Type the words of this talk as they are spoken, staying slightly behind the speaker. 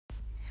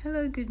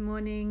Hello, good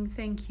morning.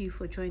 Thank you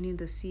for joining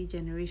the C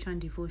Generation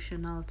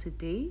devotional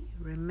today.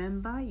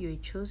 Remember, you're a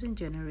chosen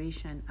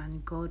generation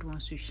and God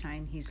wants to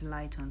shine His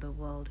light on the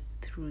world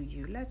through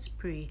you. Let's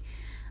pray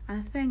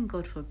and thank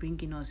God for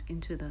bringing us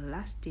into the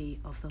last day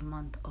of the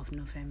month of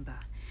November.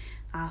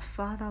 Our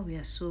Father, we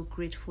are so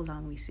grateful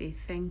and we say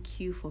thank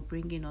you for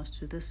bringing us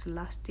to this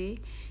last day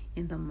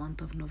in the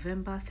month of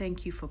November.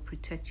 Thank you for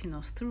protecting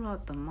us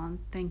throughout the month.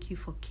 Thank you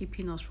for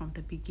keeping us from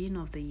the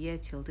beginning of the year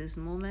till this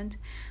moment.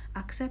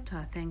 Accept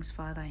our thanks,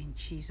 Father, in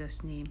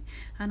Jesus' name.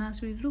 And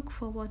as we look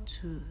forward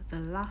to the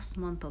last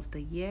month of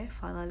the year,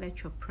 Father,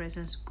 let your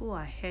presence go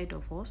ahead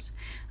of us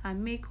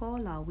and make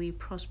all our way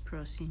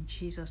prosperous. In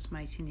Jesus'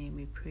 mighty name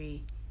we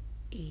pray.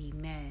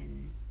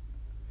 Amen.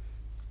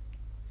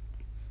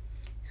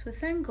 So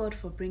thank God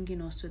for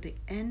bringing us to the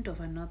end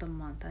of another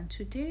month, and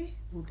today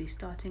we'll be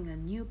starting a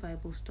new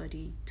Bible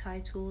study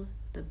titled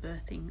The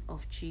Birthing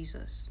of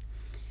Jesus.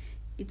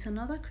 It's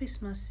another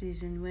Christmas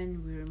season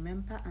when we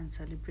remember and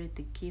celebrate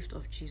the gift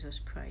of Jesus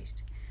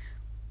Christ.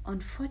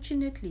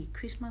 Unfortunately,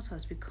 Christmas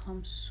has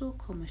become so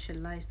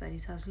commercialized that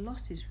it has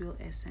lost its real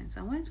essence.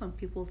 And when some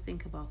people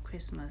think about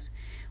Christmas,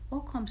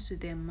 what comes to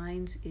their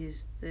minds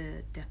is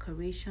the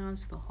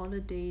decorations, the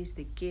holidays,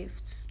 the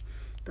gifts,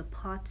 the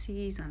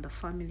parties, and the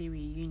family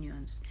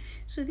reunions.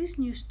 So this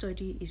new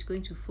study is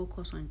going to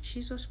focus on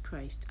Jesus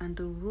Christ and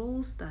the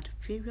roles that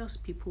various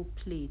people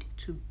played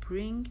to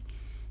bring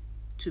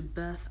to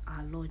birth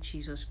our Lord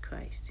Jesus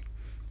Christ.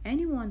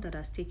 Anyone that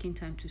has taken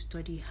time to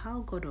study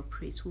how God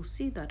operates will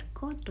see that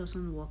God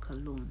doesn't work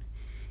alone.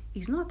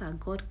 It's not that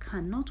God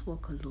cannot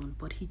work alone,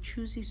 but He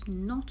chooses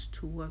not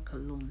to work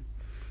alone.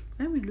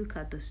 When we look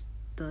at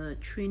the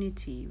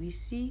Trinity, we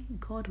see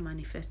God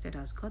manifested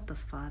as God the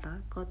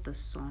Father, God the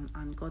Son,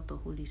 and God the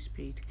Holy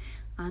Spirit.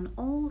 And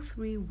all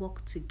three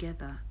work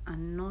together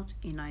and not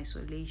in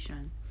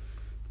isolation.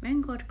 When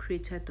God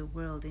created the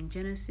world in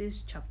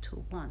Genesis chapter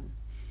 1,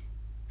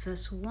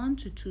 verse 1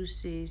 to 2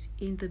 says,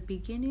 "In the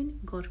beginning,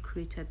 God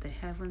created the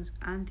heavens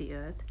and the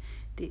earth.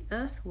 The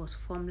earth was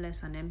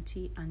formless and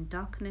empty, and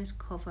darkness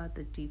covered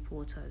the deep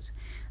waters.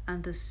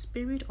 And the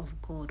Spirit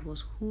of God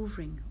was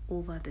hovering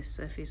over the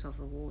surface of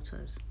the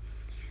waters."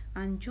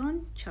 And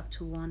John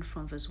chapter 1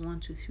 from verse 1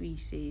 to 3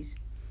 says,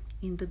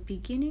 "In the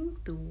beginning,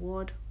 the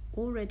Word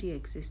already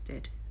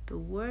existed. The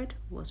Word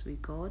was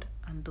with God,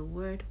 and the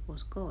Word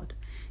was God.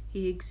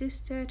 He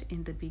existed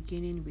in the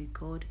beginning with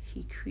God.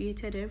 He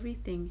created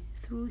everything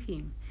through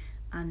Him,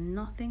 and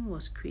nothing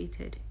was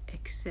created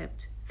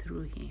except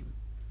through Him."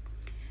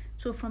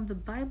 So from the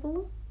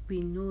Bible,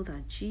 we know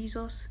that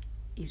Jesus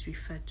is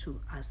referred to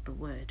as the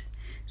Word.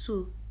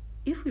 So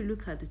if we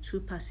look at the two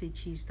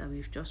passages that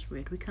we've just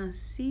read, we can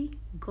see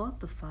God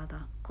the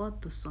Father,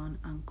 God the Son,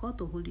 and God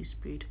the Holy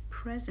Spirit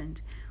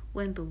present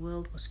when the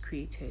world was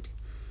created.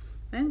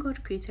 When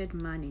God created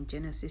man in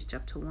Genesis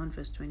chapter 1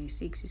 verse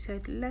 26, He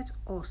said, "Let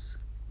us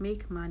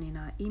make man in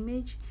our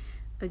image,"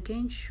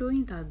 again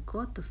showing that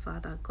God the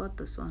Father, God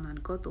the Son,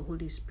 and God the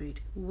Holy Spirit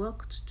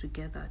worked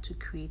together to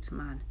create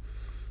man.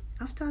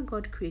 After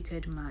God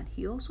created man,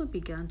 He also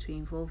began to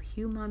involve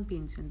human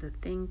beings in the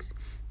things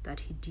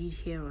that He did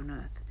here on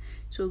earth.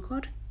 So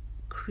God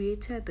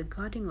created the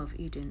Garden of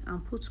Eden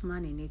and put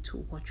man in it to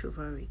watch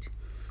over it.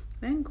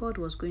 When God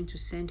was going to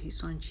send His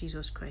Son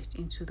Jesus Christ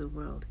into the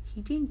world,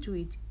 He didn't do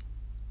it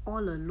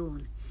all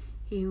alone.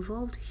 He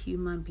involved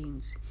human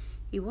beings.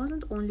 It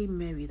wasn't only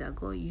Mary that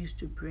God used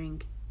to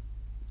bring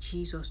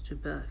Jesus to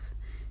birth.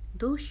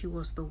 Though she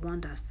was the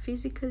one that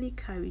physically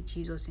carried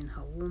Jesus in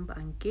her womb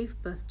and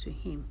gave birth to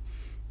Him,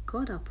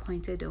 God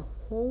appointed a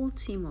whole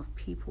team of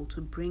people to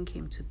bring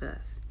Him to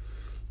birth.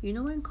 You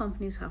know, when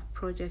companies have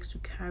projects to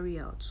carry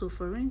out, so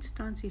for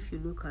instance, if you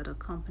look at a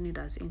company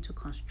that's into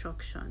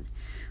construction,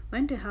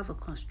 when they have a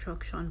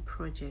construction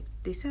project,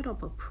 they set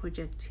up a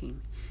project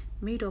team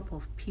made up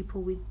of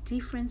people with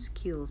different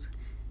skills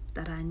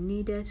that are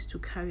needed to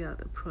carry out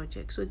the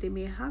project. So they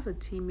may have a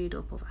team made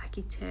up of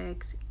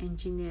architects,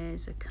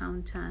 engineers,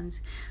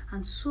 accountants,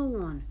 and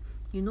so on.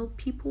 You know,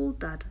 people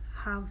that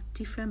have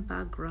different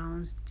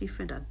backgrounds,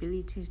 different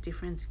abilities,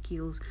 different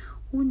skills,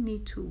 who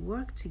need to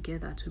work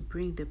together to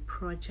bring the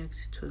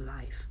project to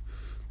life.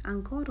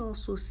 And God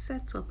also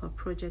sets up a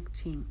project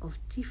team of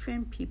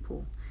different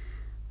people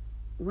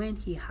when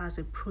He has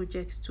a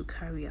project to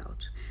carry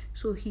out.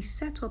 So He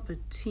set up a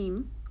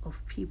team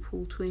of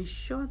people to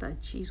ensure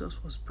that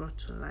Jesus was brought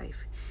to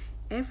life.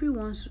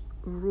 Everyone's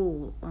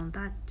role on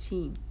that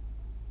team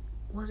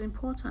was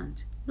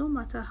important, no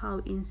matter how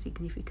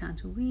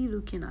insignificant we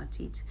looking at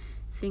it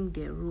think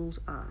their roles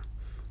are.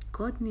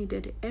 God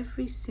needed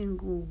every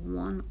single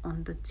one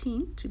on the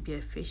team to be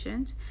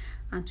efficient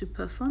and to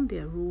perform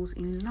their roles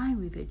in line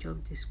with their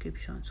job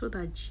description so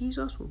that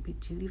Jesus will be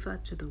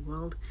delivered to the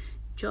world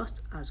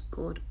just as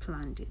God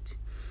planned it.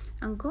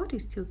 And God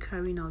is still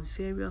carrying out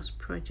various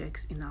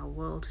projects in our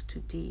world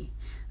today.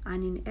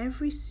 And in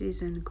every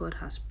season, God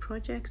has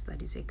projects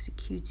that He's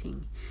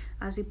executing.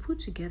 As He put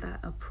together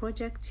a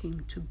project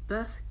team to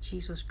birth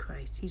Jesus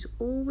Christ, He's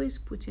always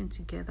putting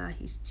together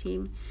His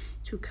team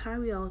to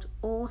carry out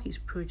all His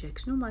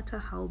projects, no matter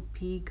how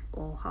big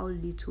or how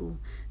little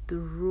the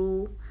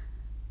role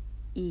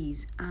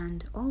is.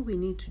 And all we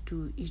need to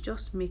do is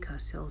just make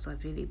ourselves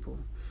available.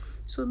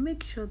 So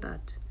make sure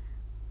that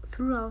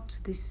throughout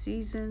this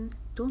season,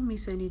 don't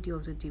miss any day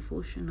of the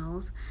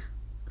devotionals,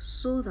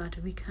 so that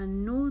we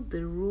can know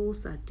the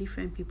roles that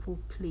different people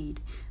played,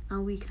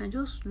 and we can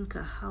just look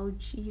at how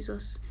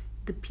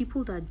the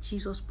people that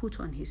Jesus put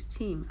on His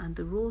team and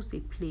the roles they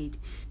played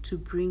to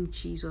bring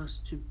Jesus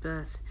to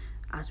birth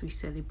as we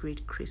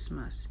celebrate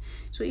Christmas.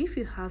 So if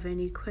you have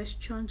any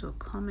questions or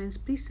comments,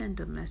 please send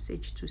a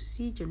message to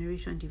C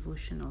Generation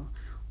Devotional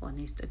on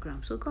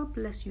Instagram. So God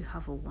bless you.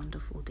 Have a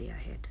wonderful day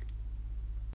ahead.